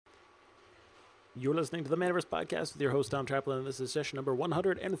You're listening to the Manaverse Podcast with your host, Tom Traplin, and this is session number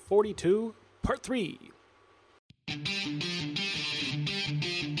 142, part 3.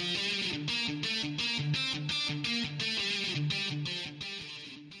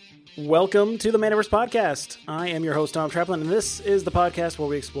 Welcome to the Manaverse Podcast. I am your host, Tom Traplin, and this is the podcast where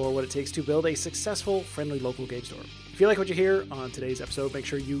we explore what it takes to build a successful, friendly local game store. If you like what you hear on today's episode, make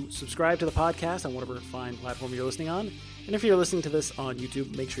sure you subscribe to the podcast on whatever fine platform you're listening on. And if you're listening to this on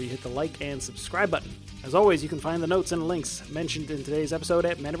YouTube, make sure you hit the like and subscribe button. As always, you can find the notes and links mentioned in today's episode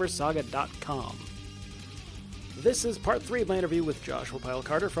at manaversesaga.com. This is part 3 of my interview with Joshua Pyle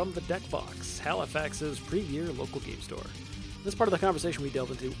Carter from the Deck Box, Halifax's premier local game store. In this part of the conversation, we delve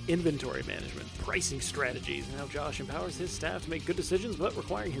into inventory management, pricing strategies, and how Josh empowers his staff to make good decisions, but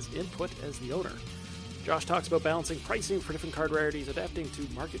requiring his input as the owner. Josh talks about balancing pricing for different card rarities, adapting to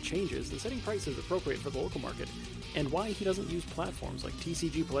market changes, and setting prices appropriate for the local market, and why he doesn't use platforms like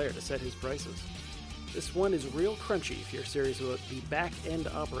TCG Player to set his prices. This one is real crunchy if you're serious about the back-end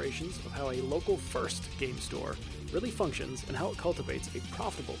operations of how a local-first game store really functions and how it cultivates a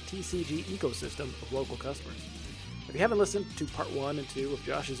profitable TCG ecosystem of local customers. If you haven't listened to part 1 and 2 of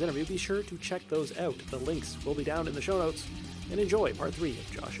Josh's interview, be sure to check those out. The links will be down in the show notes, and enjoy part 3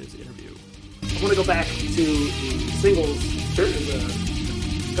 of Josh's interview. I want to go back to the singles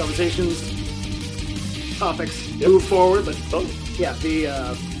conversations, topics, move forward, but with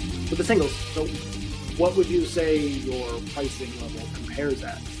the singles. So, what would you say your pricing level compares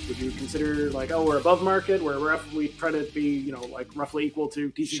at? Would you consider we're above market, we try to be roughly equal to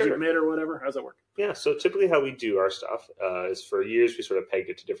TCG mid or whatever? How's that work? Yeah, so typically how we do our stuff is for years we sort of pegged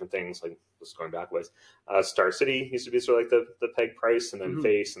it to different things, like just going backwards. Star City used to be sort of like the peg price, and then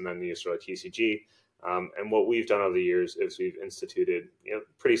Face, and then the sort of TCG. And what we've done over the years is we've instituted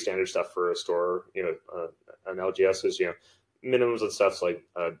pretty standard stuff for a store. An LGS is minimums of stuff's like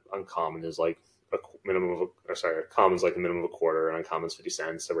uncommon is like a common is like a minimum of a quarter, and uncommon's 50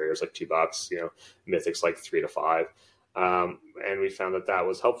 cents. The rare is like $2. Mythic's like $3 to $5. And we found that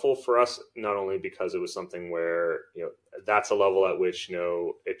was helpful for us, not only because it was something where, that's a level at which,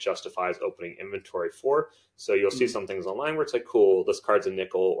 it justifies opening inventory for. So you'll see some things online where it's like, cool, this card's a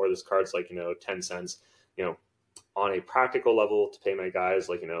nickel, or this card's like, 10 cents, on a practical level to pay my guys,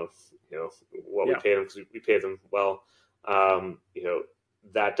 like, what we pay them, because we pay them well,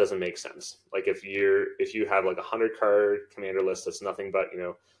 that doesn't make sense. Like if you have like 100 card commander list, that's nothing but,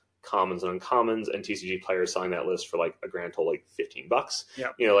 commons and uncommons, and TCG players selling that list for like a grand total like $15. Yeah.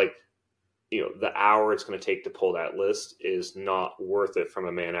 The hour it's going to take to pull that list is not worth it from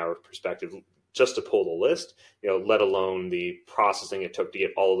a man hour perspective just to pull the list, let alone the processing it took to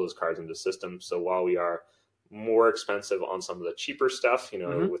get all of those cards into the system. So while we are more expensive on some of the cheaper stuff,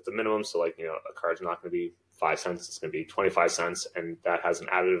 with the minimum, so like, a card's not going to be 5 cents, it's going to be 25 cents, and that has an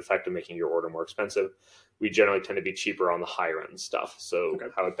added effect of making your order more expensive. We generally tend to be cheaper on the higher end stuff. So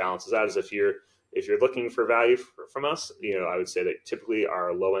how it balances out is if you're looking for value from us, I would say that typically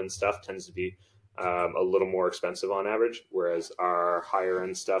our low end stuff tends to be a little more expensive on average, whereas our higher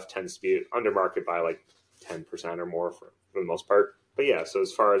end stuff tends to be under market by like 10% or more for the most part. But yeah, so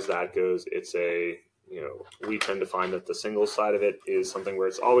as far as that goes, it's we tend to find that the singles side of it is something where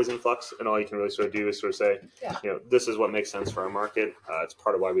it's always in flux, and all you can really sort of do is sort of say, this is what makes sense for our market. It's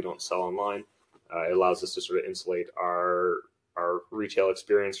part of why we don't sell online. It allows us to sort of insulate our retail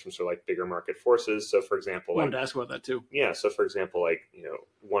experience from sort of like bigger market forces. So for example, I wanted to ask about that too. Yeah. So for example,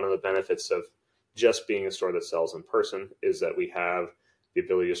 one of the benefits of just being a store that sells in person is that we have the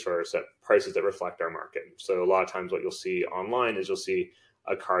ability to sort of set prices that reflect our market. So a lot of times what you'll see online is you'll see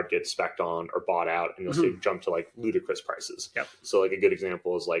a card get spec'd on or bought out, and you'll see it jump to like ludicrous prices. Yep. So like a good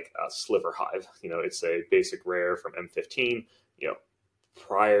example is like a Sliver Hive. It's a basic rare from M15.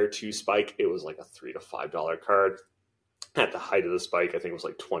 Prior to Spike, it was like a $3 to $5 card. At the height of the Spike, I think it was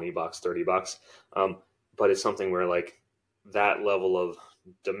like $20, $30. But it's something where like that level of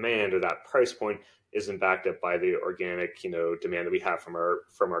demand or that price point isn't backed up by the organic, demand that we have from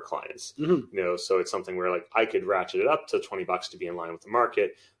our clients. So it's something where like I could ratchet it up to $20 to be in line with the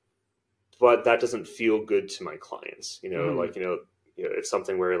market, but that doesn't feel good to my clients. It's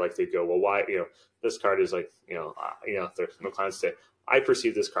something where like they go, well, why, this card is like, there's no clients say, I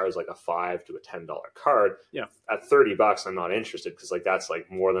perceive this card as like a $5 to $10 card. Yeah. At $30, I'm not interested, because like that's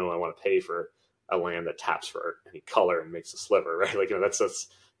like more than what I want to pay for a land that taps for any color and makes a sliver, right? Like that's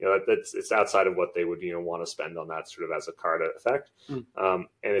it's outside of what they would want to spend on that sort of as a card effect. And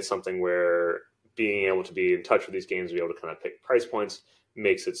it's something where being able to be in touch with these games, be able to kind of pick price points,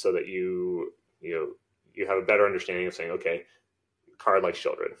 makes it so that you have a better understanding of saying, okay, card like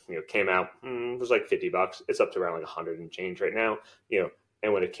Shieldred, came out, it was like $50. It's up to around like 100 and change right now,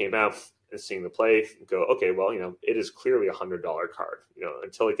 and when it came out, and seeing the play, go, okay, well, it is clearly $100 card.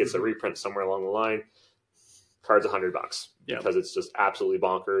 Until it gets a reprint somewhere along the line, card's $100 because it's just absolutely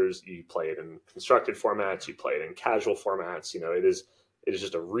bonkers. You play it in constructed formats, you play it in casual formats. It is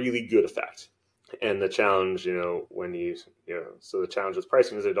just a really good effect. And the challenge, so the challenge with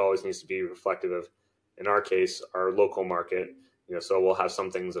pricing is it always needs to be reflective of, in our case, our local market. So we'll have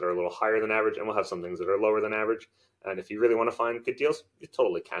some things that are a little higher than average, and we'll have some things that are lower than average. And if you really want to find good deals, you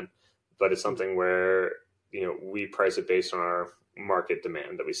totally can. But it's something where, we price it based on our market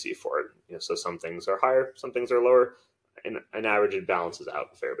demand that we see for it. So some things are higher, some things are lower, and an average, it balances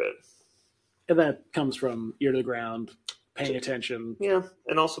out a fair bit. And that comes from ear to the ground, paying attention. Yeah.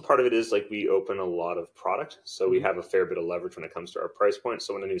 And also part of it is we open a lot of product. So we have a fair bit of leverage when it comes to our price point.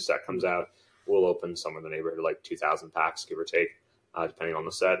 So when a new set comes out, we'll open somewhere in the neighborhood of 2,000 packs, give or take, depending on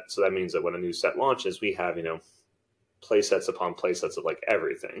the set. So that means that when a new set launches, we have, play sets upon play sets of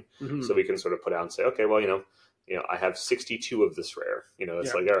everything. So we can sort of put out and say, okay, well, I have 62 of this rare.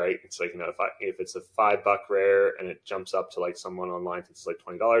 It's all right. It's if it's a $5 rare and it jumps up to someone online thinks it's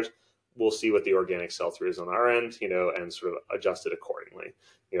 $20, we'll see what the organic sell-through is on our end, and sort of adjust it accordingly.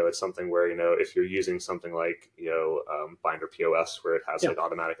 It's something where, if you're using something like, Binder POS, where it has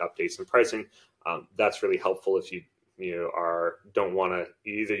automatic updates and pricing, that's really helpful if you, you don't want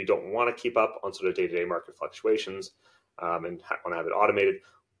to keep up on sort of day-to-day market fluctuations and want to have it automated,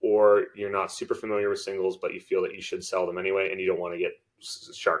 or you're not super familiar with singles, but you feel that you should sell them anyway, and you don't want to get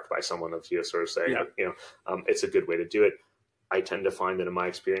sharked by someone of sort of saying, it's a good way to do it. I tend to find that in my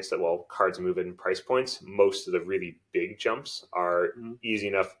experience that while cards move in price points, most of the really big jumps are easy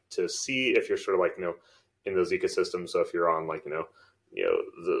enough to see if you're sort of in those ecosystems. So if you're on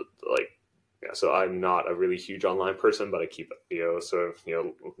so I'm not a really huge online person, but I keep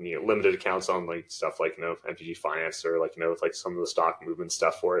limited accounts on stuff MTG Finance or with some of the stock movement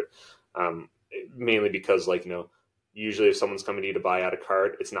stuff for it. Mainly because usually if someone's coming to you to buy out a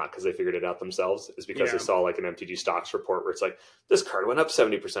card, it's not because they figured it out themselves. It's because they saw an MTG stocks report where it's this card went up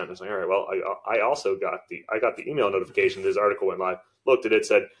 70%. It's all right, well, I also got the email notification. This article went live, looked at it,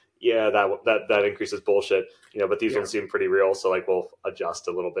 said, yeah, that increase is bullshit, but these ones seem pretty real. So we'll adjust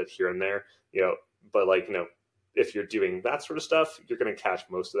a little bit here and there, but if you're doing that sort of stuff, you're going to catch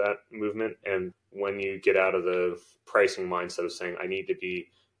most of that movement. And when you get out of the pricing mindset of saying, I need to be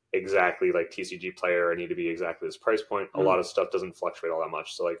exactly TCG player, I need to be exactly this price point, a lot of stuff doesn't fluctuate all that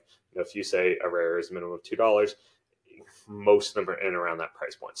much. So if you say a rare is a minimum of $2, most of them are in and around that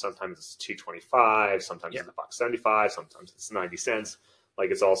price point. Sometimes it's $2.25, sometimes it's $1.75, sometimes it's 90 cents.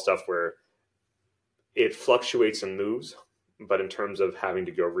 It's all stuff where it fluctuates and moves, but in terms of having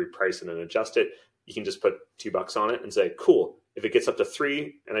to go reprice it and adjust it, you can just put $2 on it and say, cool, if it gets up to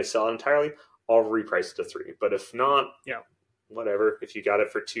 $3 and I sell it entirely, I'll reprice it to $3. But if not, whatever. If you got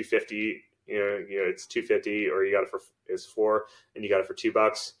it for $2.50, it's $2.50, or you got it for $4 and you got it for $2,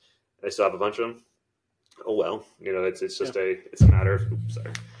 and I still have a bunch of them. Oh well, it's just it's a matter of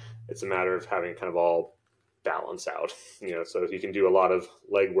it's a matter of having kind of all balance out. So if you can do a lot of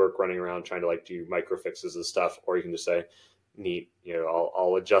legwork running around trying to do micro fixes and stuff, or you can just say,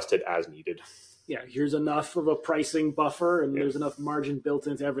 I'll adjust it as needed. Yeah, here's enough of a pricing buffer, and there's enough margin built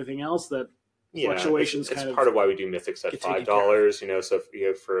into everything else that fluctuations it's part of why we do mythics at $5. So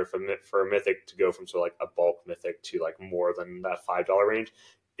if, for a mythic to go from sort of a bulk mythic to more than that $5 range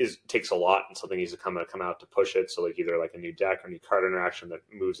takes a lot, and something needs to come out to push it. So either a new deck or new card interaction that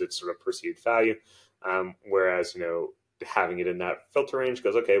moves its sort of perceived value. Whereas having it in that filter range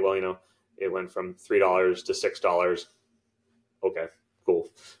goes, okay, well it went from $3 to $6. Okay, cool.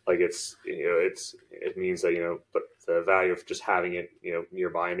 It means that but the value of just having it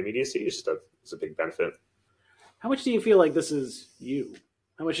nearby in immediacy is just a big benefit. How much do you feel like this is you?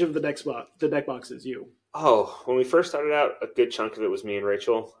 How much of the deck box is you? Oh, when we first started out, a good chunk of it was me and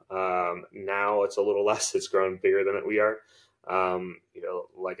Rachel. Now it's a little less. It's grown bigger than we are.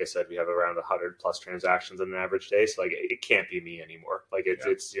 Like I said, we have around 100 plus transactions in an average day. So it can't be me anymore.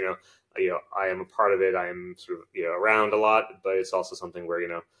 It's I am a part of it. I am sort of around a lot, but it's also something where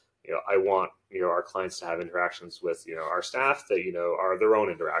I want our clients to have interactions with our staff that are their own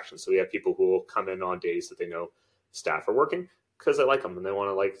interactions. So we have people who will come in on days that they know staff are working because they like them and they want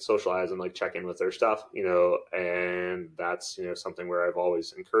to socialize and check in with their stuff. And that's something where I've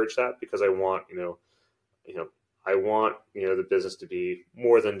always encouraged that, because I want I want the business to be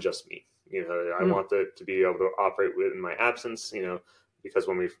more than just me. I want it to be able to operate in my absence. Because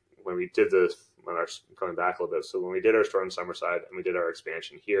when we did this, going back a little bit, so when we did our store in Summerside and we did our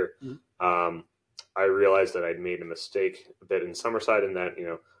expansion here, I realized that I'd made a mistake a bit in Summerside, in that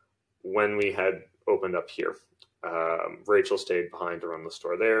when we had opened up here, Rachel stayed behind to run the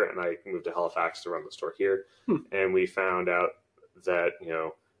store there, and I moved to Halifax to run the store here. And we found out that,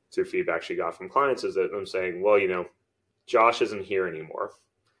 through feedback she got from clients, is that I'm saying, well, Josh isn't here anymore,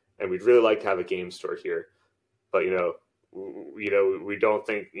 and we'd really like to have a game store here, but we don't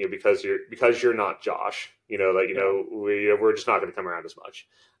think, because you're not Josh, we're just not going to come around as much,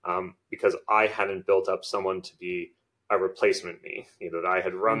 because I hadn't built up someone to be a replacement me, that I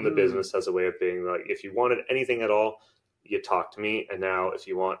had run the business as a way of being like, if you wanted anything at all, you talk to me. And now if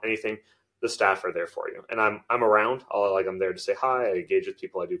you want anything, the staff are there for you. And I'm around. I'm there to say hi. I engage with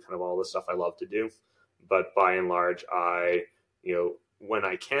people. I do kind of all the stuff I love to do. But by and large, when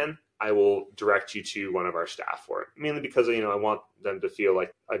I can, I will direct you to one of our staff for it. Mainly because, I want them to feel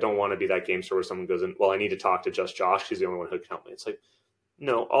like I don't want to be that game store where someone goes in, well, I need to talk to just Josh. He's the only one who can help me. It's like,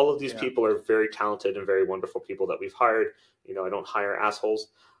 no, all of these people are very talented and very wonderful people that we've hired. I don't hire assholes.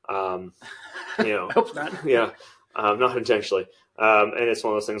 I hope not. Yeah, not intentionally. And it's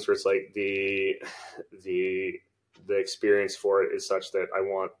one of those things where it's like the experience for it is such that I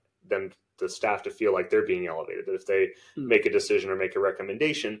want the staff to feel like they're being elevated. That if they make a decision or make a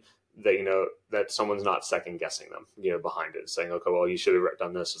recommendation, that that someone's not second guessing them, behind it, saying, okay, well, you should have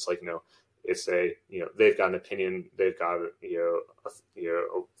done this. It's like, it's they've got an opinion, they've got a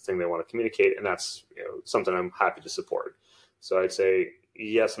thing they want to communicate, and that's something I'm happy to support. So I'd say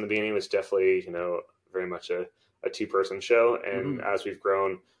yes, in the beginning it was definitely very much a 2-person show, and as we've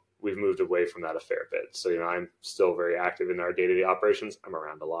grown, we've moved away from that a fair bit. So I'm still very active in our day-to-day operations. I'm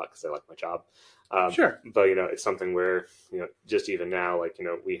around a lot because I like my job. Sure, but it's something where just even now,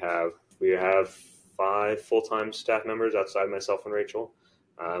 we have 5 full-time staff members outside myself and Rachel.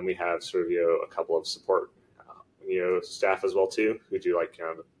 We have sort of a couple of support staff as well too, who do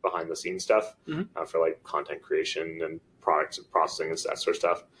behind the scenes stuff for content creation and products and processing and that sort of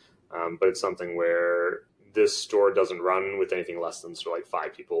stuff. But it's something where this store doesn't run with anything less than sort of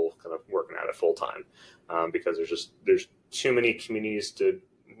 5 people kind of working at it full time, because there's too many communities to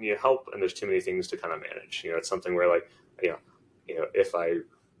help, and there's too many things to kind of manage. It's something where if I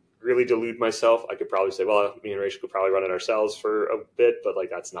really delude myself, I could probably say, well, me and Rachel could probably run it ourselves for a bit, but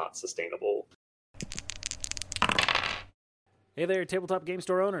that's not sustainable. Hey there, tabletop game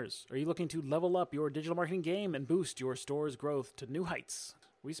store owners. Are you looking to level up your digital marketing game and boost your store's growth to new heights?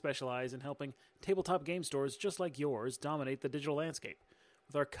 We specialize in helping tabletop game stores just like yours dominate the digital landscape.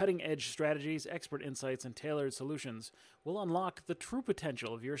 With our cutting-edge strategies, expert insights, and tailored solutions, we'll unlock the true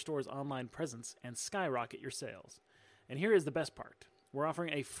potential of your store's online presence and skyrocket your sales. And here is the best part. We're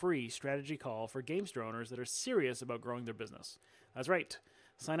offering a free strategy call for game store owners that are serious about growing their business. That's right.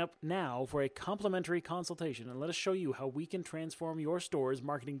 Sign up now for a complimentary consultation and let us show you how we can transform your store's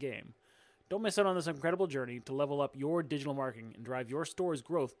marketing game. Don't miss out on this incredible journey to level up your digital marketing and drive your store's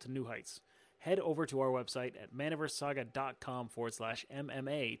growth to new heights. Head over to our website at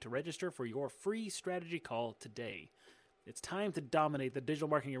maniversaga.com/MMA to register for your free strategy call today. It's time to dominate the digital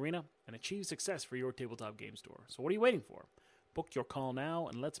marketing arena and achieve success for your tabletop game store. So what are you waiting for? Book your call now,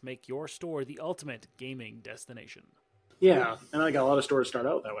 and let's make your store the ultimate gaming destination. Yeah, and a lot of stores start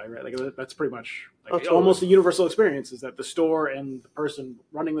out that way, right? That's pretty much almost a universal experience, is that the store and the person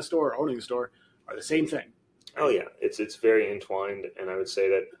running the store, owning the store, are the same thing. Right? Oh yeah, it's very entwined, and I would say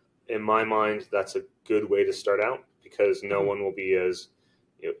that in my mind, that's a good way to start out, because no one will be as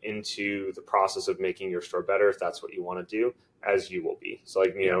into the process of making your store better, if that's what you want to do, as you will be. So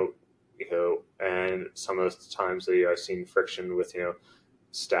and some of the times that I've seen friction with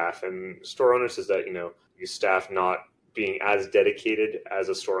staff and store owners is that your staff not being as dedicated as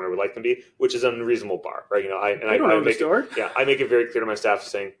a store owner would like them to be, which is an unreasonable bar, right? I make it very clear to my staff,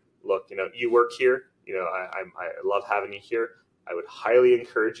 saying, look, you work here, I love having you here. I would highly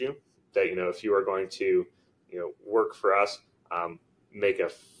encourage you that if you are going to work for us, make a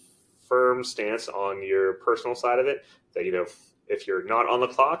firm stance on your personal side of it, that if you're not on the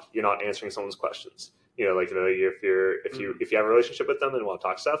clock, you're not answering someone's questions. If you have a relationship with them and want to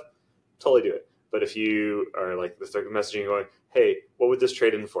talk stuff, totally do it. But if you are messaging going, hey, what would this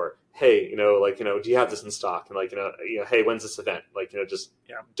trade in for? Hey, do you have this in stock? And hey, when's this event?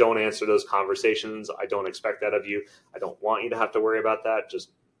 Don't answer those conversations. I don't expect that of you. I don't want you to have to worry about that.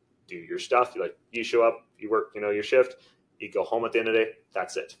 Just do your stuff. You show up, you work, your shift, you go home at the end of the day.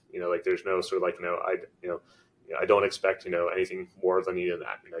 That's it. There's no sort of I don't expect, anything more than you than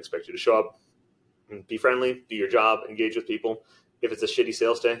that. I expect you to show up and be friendly, do your job, engage with people. If it's a shitty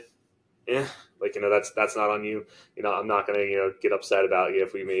sales day, that's not on you. I'm not going to, get upset about you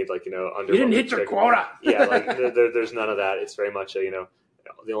if we made under. You didn't hit your quota. Yeah. There's none of that. It's very much, the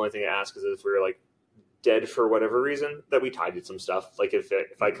only thing I ask is if we're dead for whatever reason, that we tidied some stuff.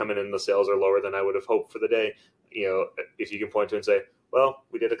 If I come in and the sales are lower than I would have hoped for the day, if you can point to and say, well,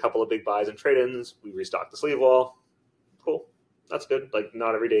 we did a couple of big buys and trade-ins, we restocked the sleeve wall, cool, that's good. Like,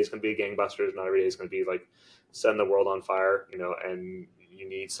 not every day is going to be gangbusters, not every day is going to be like setting the world on fire, and you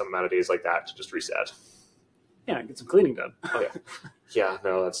need some amount of days like that to just reset. Yeah, get some cleaning done. Oh, yeah. Yeah,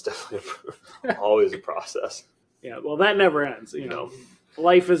 no, that's definitely always a process. Yeah, well, that never ends.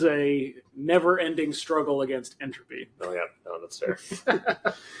 Life is a never-ending struggle against entropy. Oh, yeah, no, that's fair.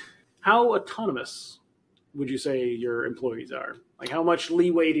 How autonomous would you say your employees are? Like, how much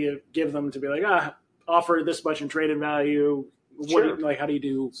leeway do you give them to be like, offer this much in trade-in value? Sure. How do you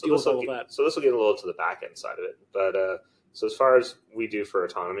deal with all of that? So this will get a little to the back end side of it. But so as far as we do for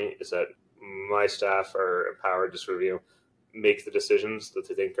autonomy is that my staff are empowered to sort of, make the decisions that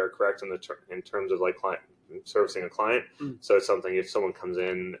they think are correct in terms of like servicing a client. So it's something, if someone comes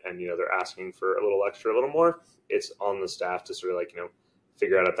in and, they're asking for a little extra, a little more, it's on the staff to sort of like,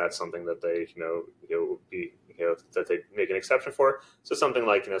 figure out if that's something that they, that they make an exception for. So something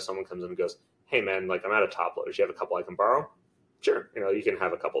like, someone comes in and goes, hey man, like I'm out of top loaders. You have a couple I can borrow? Sure. You can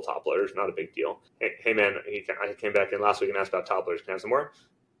have a couple top loaders, not a big deal. Hey man, I came back in last week and asked about top loaders. Can I have some more?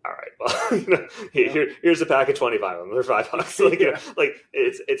 All right, well, here's a pack of 25 of them. They're $5. Like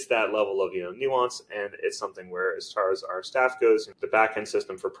it's that level of nuance, and it's something where, as far as our staff goes, the back end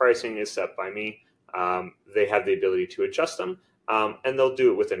system for pricing is set by me. They have the ability to adjust them, and they'll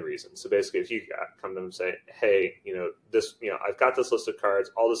do it within reason. So basically, if you come to them and say, "Hey, this, I've got this list of cards.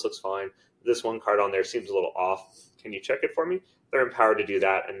 All this looks fine. This one card on there seems a little off. Can you check it for me?" They're empowered to do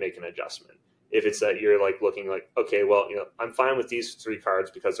that and make an adjustment. If it's that you're like looking like, okay, well, I'm fine with these 3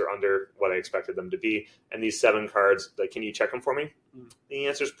 cards because they're under what I expected them to be, and these 7 cards, like, can you check them for me? The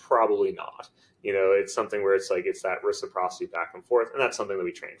answer is probably not. It's something where it's like, it's that reciprocity back and forth, and that's something that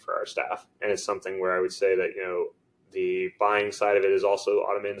we train for our staff. And it's something where I would say that, the buying side of it is also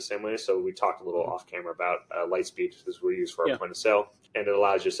automated in the same way. So we talked a little off camera about Lightspeed, this is what we use for our point of sale, and it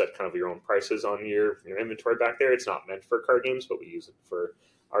allows you to set kind of your own prices on your inventory back there. It's not meant for card games, but we use it for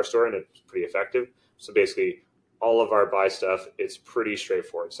our store, and it's pretty effective. So basically, all of our buy stuff, it's pretty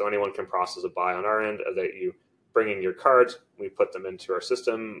straightforward. So anyone can process a buy on our end, that you bring in your cards, we put them into our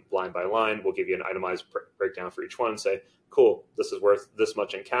system line by line. We'll give you an itemized breakdown for each one and say, cool, this is worth this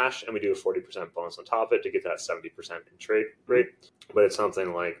much in cash, and we do a 40% bonus on top of it to get that 70% in trade rate. But it's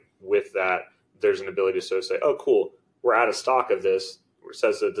something like, with that, there's an ability to sort of say, oh, cool, we're out of stock of this. It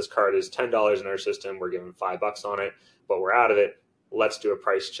says that this card is $10 in our system. We're giving $5 on it, but we're out of it. Let's do a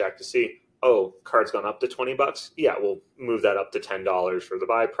price check to see, oh, card's gone up to $20. Yeah, we'll move that up to $10 for the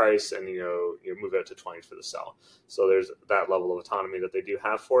buy price, and you move it to $20 for the sell. So there's that level of autonomy that they do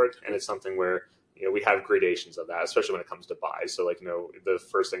have for it, and it's something where we have gradations of that, especially when it comes to buys. So like the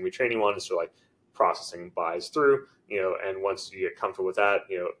first thing we train you on is sort of like processing buys through, and once you get comfortable with that,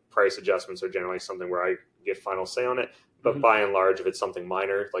 price adjustments are generally something where I get final say on it. But by and large, if it's something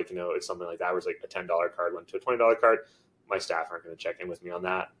minor, like it's something like that, where it's like a $10 card went to a $20 card, my staff aren't going to check in with me on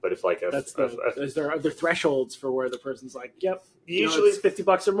that. But if like is there other thresholds for where the person's like, yep, usually it's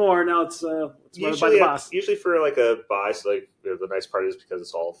 $50 or more. Now it's usually by the boss. Usually for like a buy, so like the nice part is, because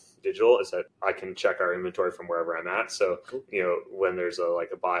it's all digital, is that I can check our inventory from wherever I'm at. So cool. When there's a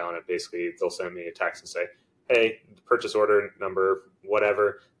buy on it, basically they'll send me a text and say, hey, purchase order number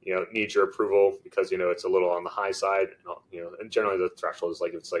whatever, needs your approval because it's a little on the high side. And generally the threshold is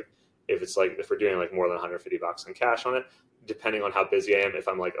like, if we're doing like more than $150 in cash on it, depending on how busy I am, if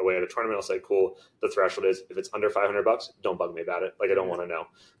I'm like away at a tournament, I'll say, cool, the threshold is, if it's under $500, don't bug me about it. Like, I don't want to know.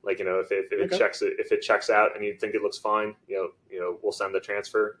 Like, if it checks out and you think it looks fine, we'll send the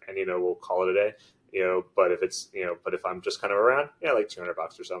transfer and, we'll call it a day. But if it's, but if I'm just kind of around, like $200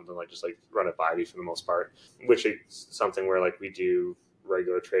 or something, like just like run it by me for the most part, which is something where like we do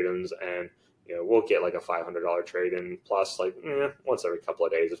regular trade-ins, and we'll get like a $500 trade-in plus like once every couple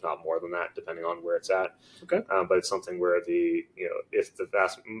of days, if not more than that, depending on where it's at. Okay. But it's something where if the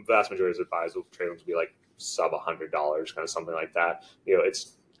vast majority of the buys will trade-ins will be like sub $100, kind of something like that.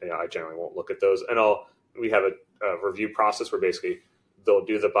 I generally won't look at those, and we have a review process where basically they'll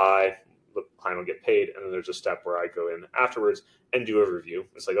do the buy, the client will get paid, and then there's a step where I go in afterwards and do a review.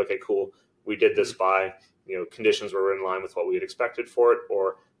 It's like, okay, cool, we did this buy, conditions were in line with what we had expected for it,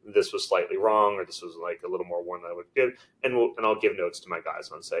 or this was slightly wrong, or this was like a little more warm than I would give, and I'll give notes to my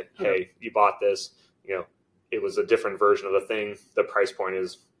guys and say, hey, you bought this, it was a different version of the thing, the price point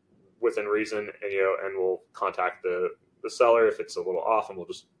is within reason, and and we'll contact the seller if it's a little off, and we'll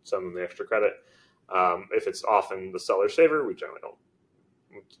just send them the extra credit. If it's off in the seller's favor, we generally don't.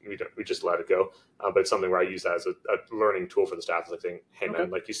 We just let it go. But it's something where I use that as a learning tool for the staff. It's like saying, hey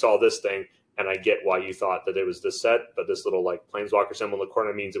man, like you saw this thing, and I get why you thought that it was this set, but this little like planeswalker symbol in the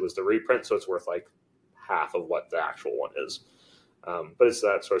corner means it was the reprint, so it's worth like half of what the actual one is. But it's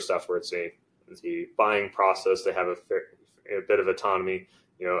that sort of stuff where it's the buying process. They have a bit of autonomy,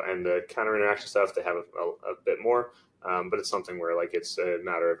 and the counter interaction stuff, they have a bit more. But it's something where like it's a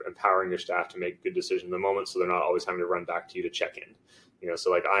matter of empowering your staff to make good decisions in the moment, so they're not always having to run back to you to check in.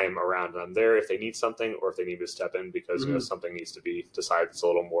 So like I am around and I'm there if they need something or if they need me to step in because something needs to be decided. It's a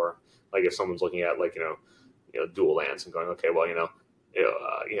little more like if someone's looking at like dual lands and going, okay, well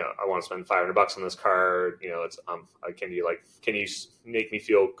I want to spend $500 on this card. It's can you make me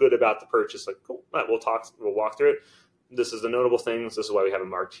feel good about the purchase? Like cool, we'll walk through it. This is the notable things. This is why we have it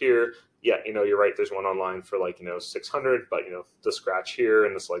marked here. Yeah, you're right. There's one online for like, 600, but the scratch here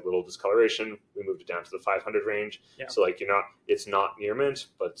and this like little discoloration, we moved it down to the 500 range. Yeah. So like it's not near mint,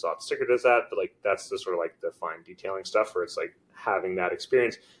 but it's not stickered as that. But like that's the sort of like the fine detailing stuff where it's like having that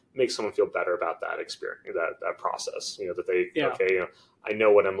experience makes someone feel better about that experience, that process. That they okay, I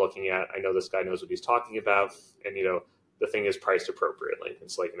know what I'm looking at. I know this guy knows what he's talking about, and the thing is priced appropriately.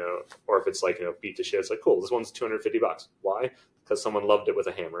 It's like, or if it's like, beat to shit, it's like, cool, this one's $250. Why? Because someone loved it with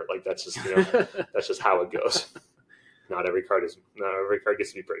a hammer. Like that's just, that's just how it goes. Not every card gets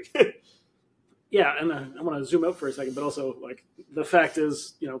to be pretty. Yeah. And I want to zoom out for a second, but also like the fact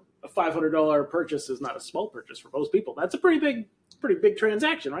is, a $500 purchase is not a small purchase for most people. That's a pretty big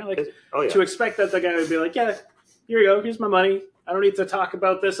transaction, right? Like to expect that the guy would be like, yeah, here you go. Here's my money. I don't need to talk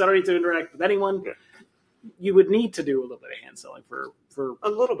about this. I don't need to interact with anyone. Yeah. You would need to do a little bit of hand selling for a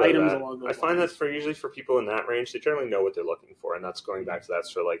little bit items of that. Along those I find lines. that usually for people in that range, they generally know what they're looking for, and that's going back to that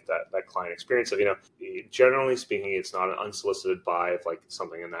sort of like that client experience of generally speaking, it's not an unsolicited buy of like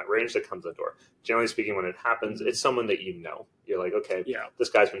something in that range that comes in the door. Generally speaking, when it happens, it's someone that you're like, okay, this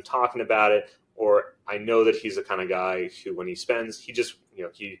guy's been talking about it, or I know that he's the kind of guy who when he spends, he just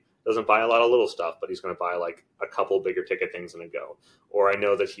he doesn't buy a lot of little stuff, but he's going to buy like a couple bigger ticket things in a go. Or I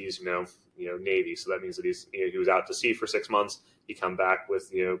know that he's, Navy. So that means that he was out to sea for 6 months. He come back with,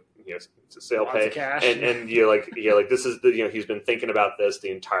 sale Lots pay of cash. And this is he's been thinking about this the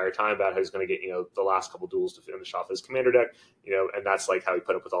entire time about how he's going to get, the last couple duels to finish off his commander deck, and that's like how he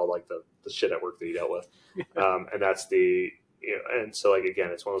put up with all like the shit at work that he dealt with. And that's and so like, again,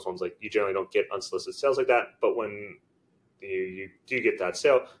 it's one of those ones like you generally don't get unsolicited sales like that. But when you do get that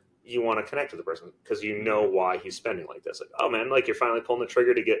sale, you want to connect with the person because you know why he's spending like this. Like, oh man, like you're finally pulling the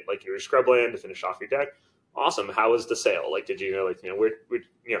trigger to get like your scrub land to finish off your deck. Awesome. How was the sale? Like, did you where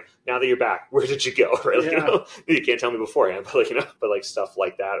now that you're back, where did you go? Right? Like, you can't tell me beforehand, but like stuff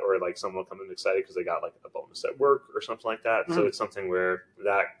like that, or like someone will come in excited because they got like a bonus at work or something like that. Mm-hmm. So it's something where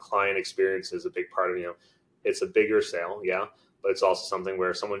that client experience is a big part of, it's a bigger sale. Yeah. But it's also something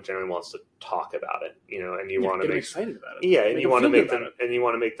where someone generally wants to talk about it, and you want to make excited about it. Yeah, and you want to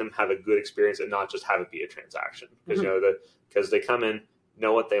make them have a good experience and not just have it be a transaction because because they come in,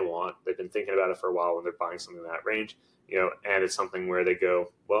 know what they want, they've been thinking about it for a while when they're buying something in that range, and it's something where they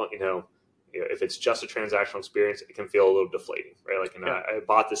go, well, if it's just a transactional experience, it can feel a little deflating, right? Like, I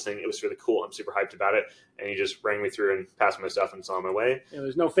bought this thing, it was really cool, I'm super hyped about it, and you just rang me through and passed my stuff and it's on my way. Yeah,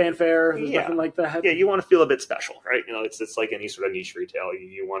 there's no fanfare, there's nothing like that. Yeah, you want to feel a bit special, right? It's like any sort of niche retail.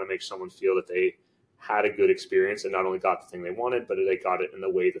 You want to make someone feel that they had a good experience and not only got the thing they wanted, but they got it in the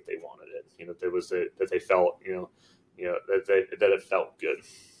way that they wanted it. That they felt, that it felt good.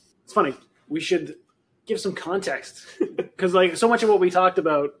 It's funny. We should give some context because like so much of what we talked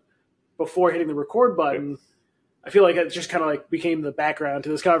about before hitting the record button, I feel like it just kind of like became the background to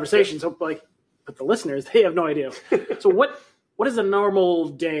this conversation. So like, but the listeners, they have no idea. So what is a normal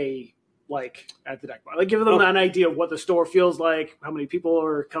day like at the deck bar? Like give them an idea of what the store feels like, how many people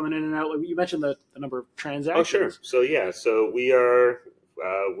are coming in and out. Like you mentioned the number of transactions. Oh, sure. So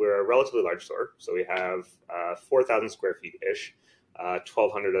we're a relatively large store. So we have 4,000 square feet ish.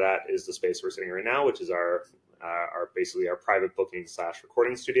 1,200 of that is the space we're sitting in right now, which is our basically our private booking /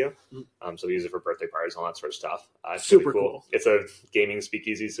 recording studio. So we use it for birthday parties and all that sort of stuff. It's super really cool. It's a gaming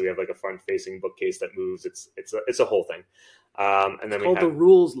speakeasy, so we have like a front facing bookcase that moves. It's a whole thing. And then it's called the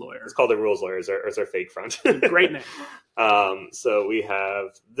Rules Lawyer. It's called the Rules Lawyer. It's our fake front. Great name. So we have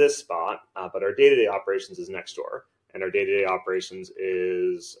this spot, but our day-to-day operations is next door, and our day-to-day operations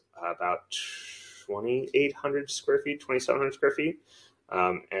is about 2,800 square feet, 2,700 square feet.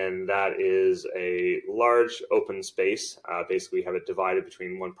 And that is a large open space. Basically, we have it divided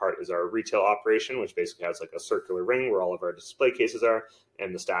between one part is our retail operation, which basically has like a circular ring where all of our display cases are,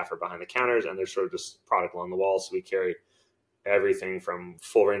 and the staff are behind the counters, and there's sort of just product along the walls. So we carry everything from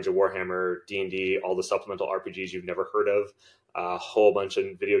full range of Warhammer, D&D, all the supplemental RPGs you've never heard of, a whole bunch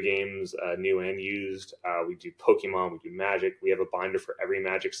of video games, new and used. We do Pokemon, we do Magic. We have a binder for every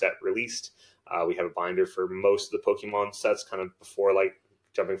Magic set released. We have a binder for most of the Pokemon sets, kind of before like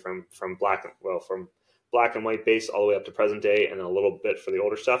jumping from black and white base all the way up to present day, and a little bit for the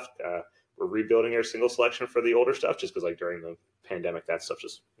older stuff. We're rebuilding our single selection for the older stuff just because like during the pandemic that stuff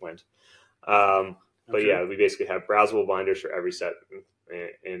just went. But yeah, we basically have browsable binders for every set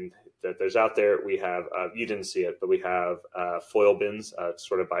and that there's out there. We have, you didn't see it, but we have foil bins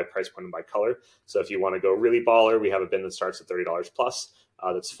sort of by price point and by color. So if you want to go really baller, we have a bin that starts at $30 plus.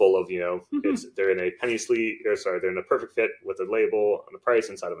 That's full of, they're in a penny sleeve, they're in a perfect fit with a label and the price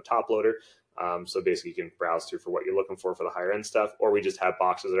inside of a top loader. So basically you can browse through for what you're looking for the higher end stuff, or we just have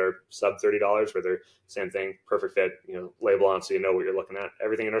boxes that are sub $30 where they're same thing, perfect fit, label on so you know what you're looking at.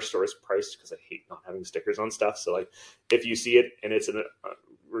 Everything in our store is priced because I hate not having stickers on stuff. So like if you see it and it's a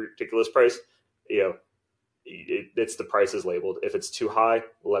ridiculous price, it's the price is labeled. If it's too high,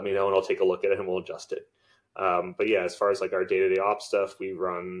 let me know and I'll take a look at it and we'll adjust it. But yeah, as far as like our day-to-day ops stuff, we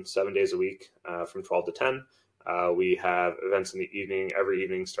run 7 days a week from 12 to 10. We have events in the evening, every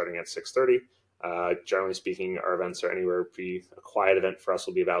evening starting at 6:30. Generally speaking, our events are anywhere. A quiet event for us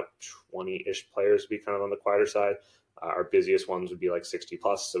will be about 20-ish players, be kind of on the quieter side. Our busiest ones would be like 60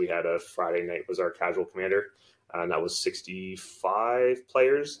 plus. So we had a Friday night was our casual commander, and that was 65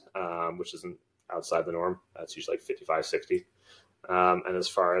 players, which isn't outside the norm. That's usually like 55, 60. And as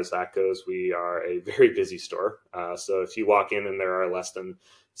far as that goes, we are a very busy store. So if you walk in and there are less than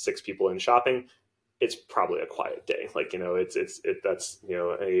 6 people in shopping, it's probably a quiet day. Like, that's,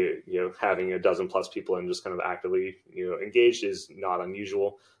 having a dozen plus people and just kind of actively, engaged is not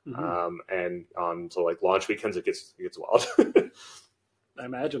unusual. Mm-hmm. And on to like launch weekends, it gets wild. I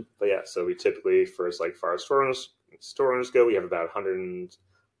imagine. But yeah, so we typically for our store owners go, we have about 100.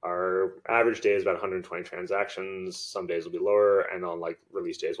 Our average day is about 120 transactions. Some days will be lower, and on like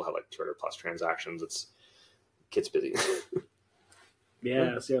release days, we'll have like 200 plus transactions. It gets busy.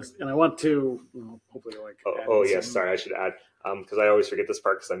 Yes. And I want to hopefully like. Sorry, I should add because I always forget this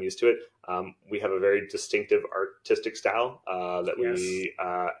part because I'm used to it. We have a very distinctive artistic style that we.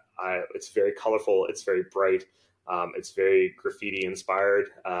 It's very colorful. It's very bright. It's very graffiti inspired,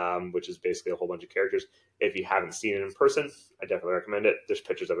 which is basically a whole bunch of characters. If you haven't seen it in person, I definitely recommend it. There's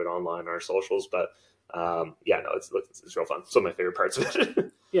pictures of it online on our socials, but it's real fun. Some of my favorite parts of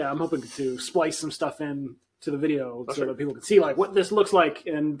it. Yeah, I'm hoping to splice some stuff in to the video that people can see like what this looks like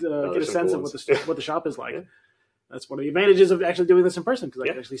and get a sense of what the shop is like. Yeah. That's one of the advantages of actually doing this in person because I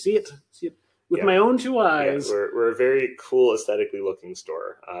can actually see it with my own two eyes. Yeah, we're a very cool, aesthetically looking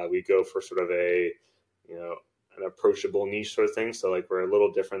store. We go for sort of an approachable niche sort of thing. So like we're a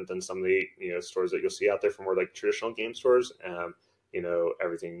little different than some of the stores that you'll see out there for more like traditional game stores.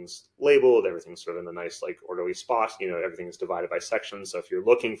 Everything's labeled, everything's sort of in a nice like orderly spot. Everything's divided by sections. So if you're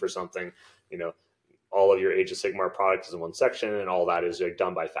looking for something, all of your Age of Sigmar product is in one section, and all that is like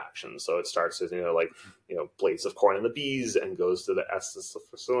done by factions. So it starts as Blades of Corn and the Bees, and goes to the Estus of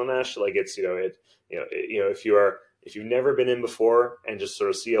Slaanesh. Like it's if you've never been in before and just sort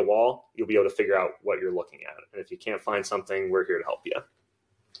of see a wall, you'll be able to figure out what you're looking at. And if you can't find something, we're here to help you.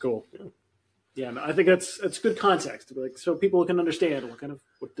 Cool. Yeah, I think that's good context, like so people can understand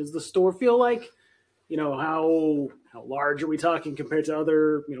what does the store feel like. How large are we talking compared to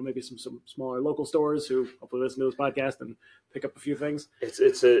other, maybe some smaller local stores who hopefully listen to this podcast and pick up a few things.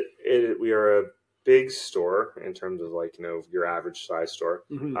 We are a big store in terms of like, your average size store.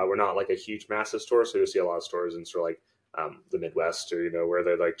 Mm-hmm. We're not like a huge, massive store. So you'll see a lot of stores in sort of like the Midwest or, where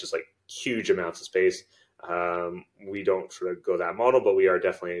they're like just like huge amounts of space. We don't sort of go that model, but we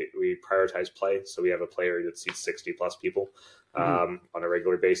prioritize play. So we have a play area that seats 60 plus people on a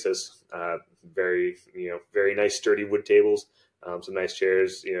regular basis. Very nice sturdy wood tables, some nice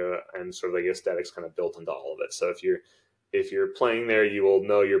chairs, and sort of like aesthetics kind of built into all of it. So if you're playing there, you will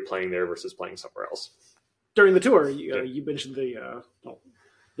know you're playing there versus playing somewhere else. During the tour, you mentioned the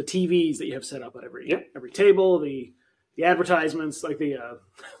TVs that you have set up at every table, the advertisements, like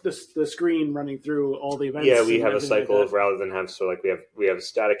the screen running through all the events. Yeah, we have a cycle of rather than have we have a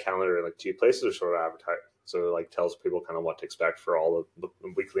static calendar in like 2 places or sort of advertise. So it like tells people kind of what to expect for all of the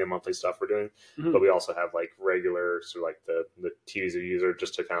weekly and monthly stuff we're doing. Mm-hmm. But we also have like regular sort of like the TVs of user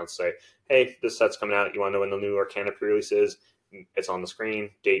just to kind of say, hey, this set's coming out. You want to know when the new Arcana pre-release is? It's on the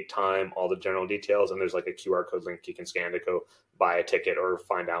screen, date, time, all the general details. And there's like a QR code link you can scan to go buy a ticket or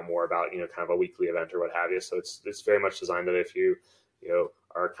find out more about, kind of a weekly event or what have you. So it's very much designed that if you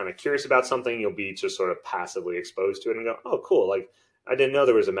are kind of curious about something, you'll be just sort of passively exposed to it and go, oh, cool. Like, I didn't know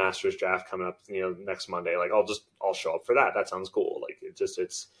there was a Masters draft coming up, next Monday. Like, I'll show up for that. That sounds cool. Like,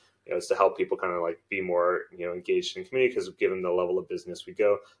 it's to help people kind of like be more, engaged in the community, because given the level of business we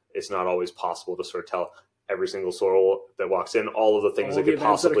go, it's not always possible to sort of tell every single soul that walks in all of the things they could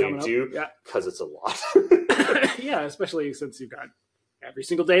possibly do, because it's a lot. Yeah, especially since you've got every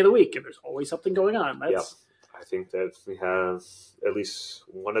single day of the week, and there's always something going on. That's I think that we have at least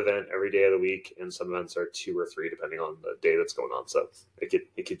one event every day of the week, and some events are 2 or 3 depending on the day that's going on. So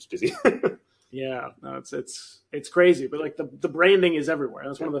it keeps busy. Yeah, no, it's crazy, but like the branding is everywhere.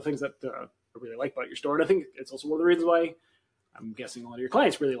 That's one of the things that I really like about your store, and I think it's also one of the reasons why I'm guessing a lot of your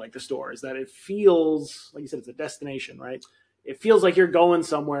clients really like the store is that it feels like you said it's a destination, right? It feels like you're going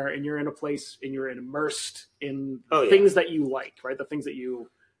somewhere and you're in a place and you're immersed in things that you like, right? The things that you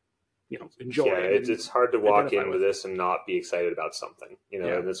enjoy. Yeah, it's hard to walk in with this and not be excited about something,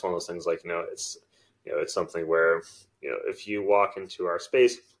 and it's one of those things like, it's something where, if you walk into our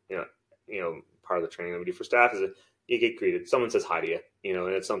space, part of the training that we do for staff is that you get greeted. Someone says hi to you,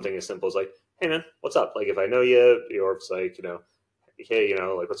 and it's something as simple as like, hey man, what's up? Like if I know you, or if it's like, hey,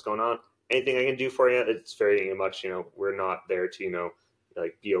 like what's going on? Anything I can do for you? It's very much, we're not there to,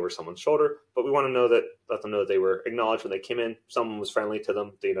 like be over someone's shoulder, but we want to let them know that they were acknowledged when they came in. Someone was friendly to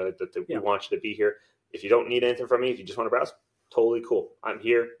them. They know that we want you to be here. If you don't need anything from me, if you just want to browse, totally cool. I'm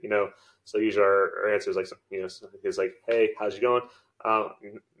here, So usually our answer is like, it's like, hey, how's it going?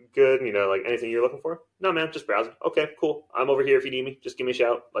 Good. Like anything you're looking for? No, man, just browsing. Okay, cool. I'm over here if you need me. Just give me a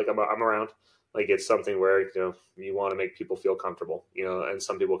shout. Like I'm around. Like it's something where, you want to make people feel comfortable, and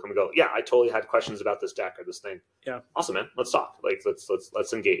some people come and go, yeah, I totally had questions about this deck or this thing. Yeah. Awesome, man. Let's talk. Like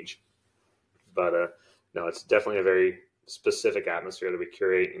let's engage. But no, it's definitely a very specific atmosphere that we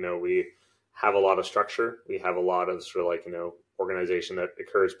curate. We have a lot of structure. We have a lot of sort of like, organization that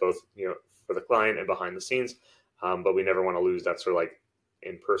occurs both, for the client and behind the scenes. But we never want to lose that sort of like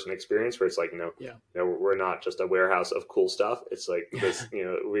in-person experience where it's like, we're not just a warehouse of cool stuff. It's like this,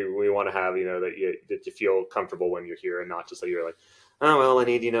 we want to have, that you feel comfortable when you're here and not just like you're like, oh, well, I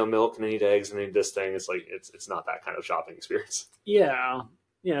need, milk and I need eggs and I need this thing. It's like, it's not that kind of shopping experience. Yeah.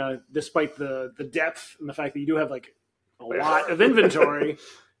 Yeah. Despite the depth and the fact that you do have like a lot of inventory,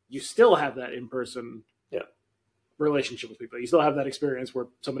 you still have that in-person relationship with people. You still have that experience where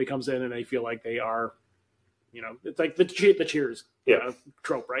somebody comes in and they feel like they are, it's like the Cheers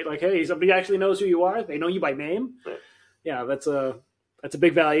trope, right? Like, hey, somebody actually knows who you are. They know you by name. Yeah, that's a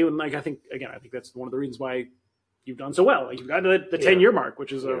big value. And like, I think that's one of the reasons why you've done so well. Like you've got to the 10-year mark,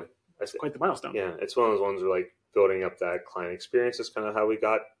 which is quite the milestone. Yeah, it's one of those ones where like building up that client experience is kind of how we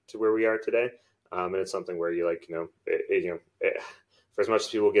got to where we are today. And it's something where you like, for as much as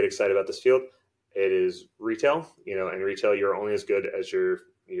people get excited about this field, it is retail, and retail, you're only as good as your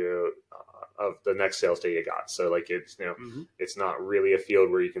of the next sales day you got. So like it's, it's not really a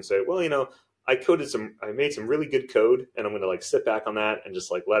field where you can say, well, I made some really good code and I'm going to like sit back on that and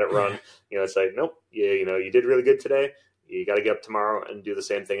just like let it run. It's like, nope, you did really good today. You got to get up tomorrow and do the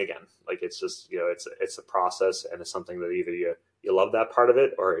same thing again. Like it's just, it's a process and it's something that either you love that part of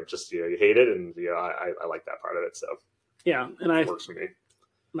it or it just, you hate it. And I like that part of it. So yeah. And it works for me.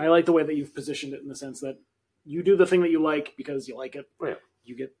 And I like the way that you've positioned it in the sense that you do the thing that you like because you like it. Yeah.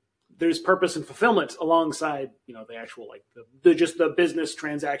 There's purpose and fulfillment alongside, the actual, like the business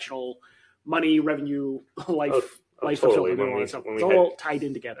transactional money, revenue, life totally. fulfillment. And all that stuff. It's all tied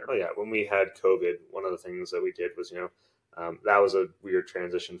in together. Oh yeah. When we had COVID, one of the things that we did was, that was a weird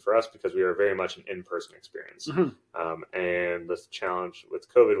transition for us because we were very much an in-person experience. Mm-hmm. And the challenge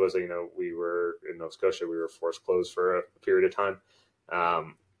with COVID was that, we were in Nova Scotia, we were forced closed for a period of time.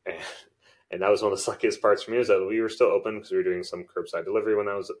 And that was one of the suckiest parts for me is that we were still open because we were doing some curbside delivery when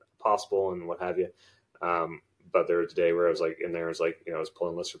that was possible and what have you. But there was a day where I was like in there, I was like, I was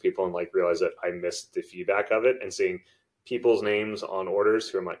pulling lists for people and like realized that I missed the feedback of it and seeing people's names on orders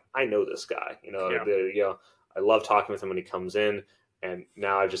who I'm like, I know this guy, I love talking with him when he comes in. And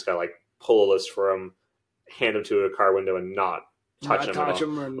now I've just got to like pull a list for him, hand him to a car window and not touch him at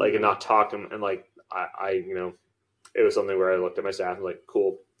all. And not talk to him. And like, I it was something where I looked at my staff and like,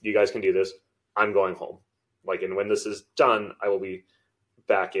 cool, you guys can do this. I'm going home. Like, and when this is done, I will be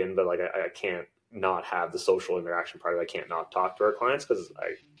back in, but like, I can't not have the social interaction part of it. I can't not talk to our clients because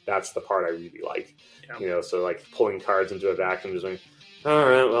that's the part I really like, so like pulling cards into a vacuum, just like, all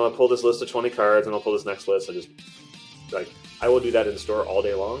right, well, I'll pull this list of 20 cards and I'll pull this next list. I just like, I will do that in store all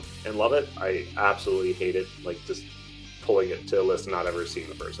day long and love it. I absolutely hate it. Like just pulling it to a list and not ever seeing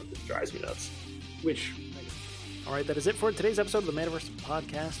the person. It drives me nuts. All right, that is it for today's episode of the Manaverse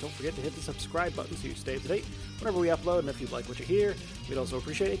Podcast. Don't forget to hit the subscribe button so you stay up to date whenever we upload. And if you like what you hear, we'd also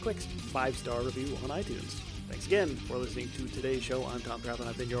appreciate a quick 5-star review on iTunes. Thanks again for listening to today's show. I'm Tom Trapp, and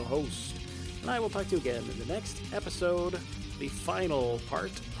I've been your host. And I will talk to you again in the next episode, the final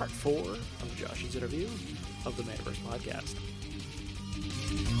part 4 of Josh's interview of the Manaverse Podcast.